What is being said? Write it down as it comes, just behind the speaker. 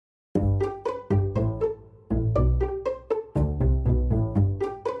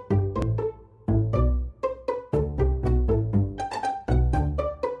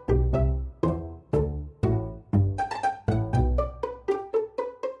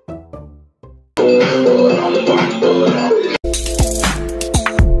Good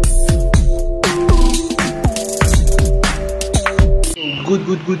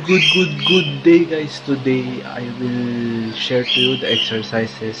day guys. Today I will share to you the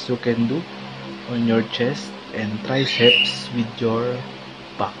exercises you can do on your chest and triceps with your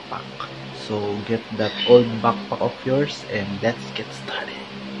backpack. So get that old backpack of yours and let's get started.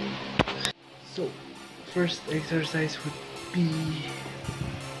 So first exercise would be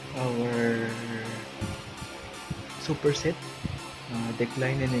our superset,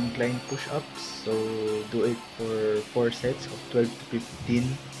 decline and incline push-ups. So do it for 4 sets of 12 to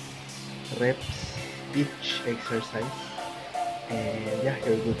 15 reps each exercise, and yeah,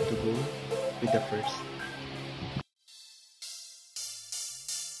 you're good to go with the first.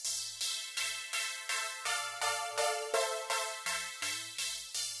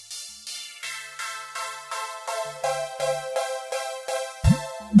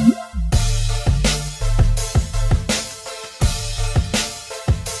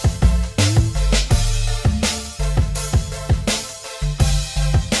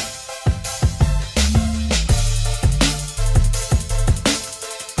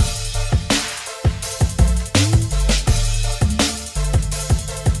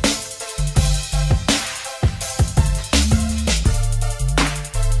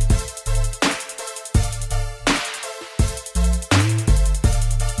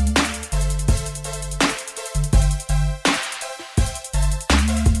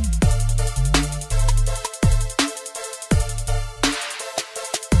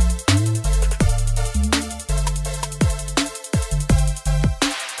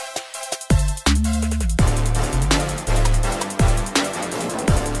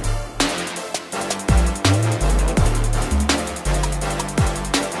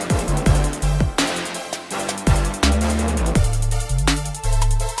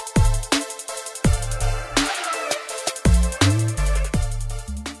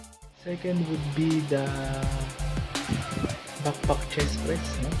 Second would be the backpack chest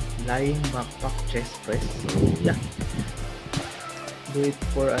press, no? Lying backpack chest press. So yeah, do it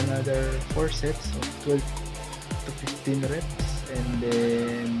for another 4 sets of 12 to 15 reps, and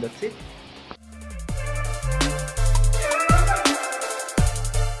then that's it.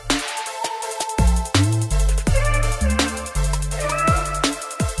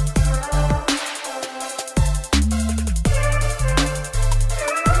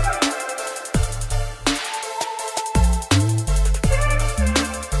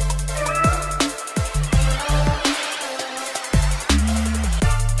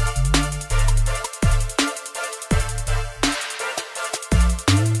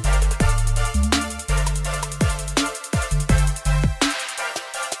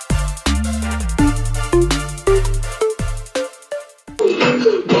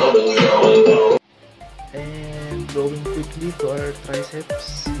 And going quickly to our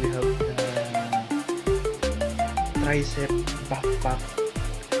triceps, we have the tricep backpack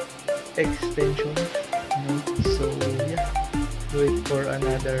extension, so yeah, do it for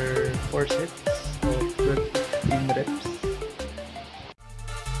another 4 sets of 15 reps.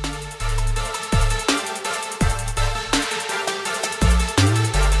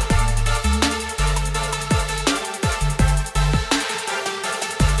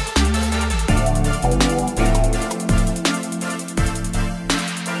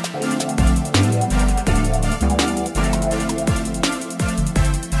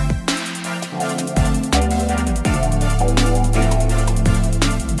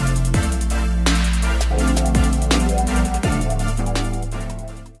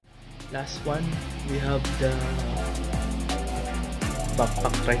 Last one, we have the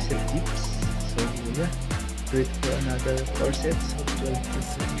backpack tricep dips. So yeah, do it for another 4 sets of 12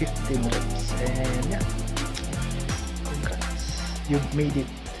 to 15 reps, and yeah, congrats, you've made it.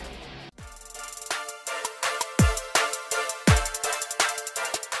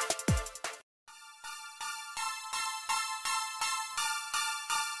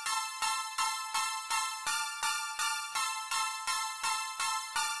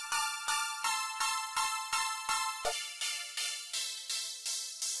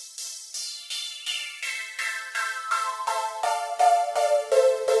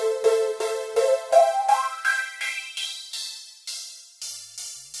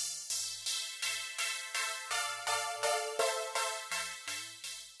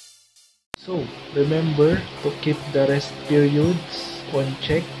 So remember to keep the rest periods on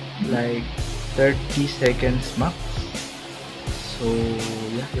check, like 30 seconds max. So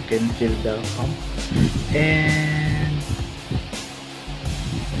yeah, you can feel the pump. And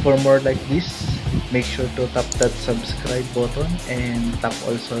for more like this, make sure to tap that subscribe button and tap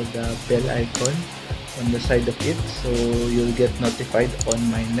also the bell icon on the side of it, so you'll get notified on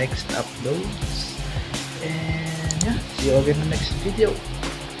my next uploads. And yeah, see you again in the next video.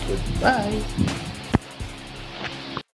 Goodbye.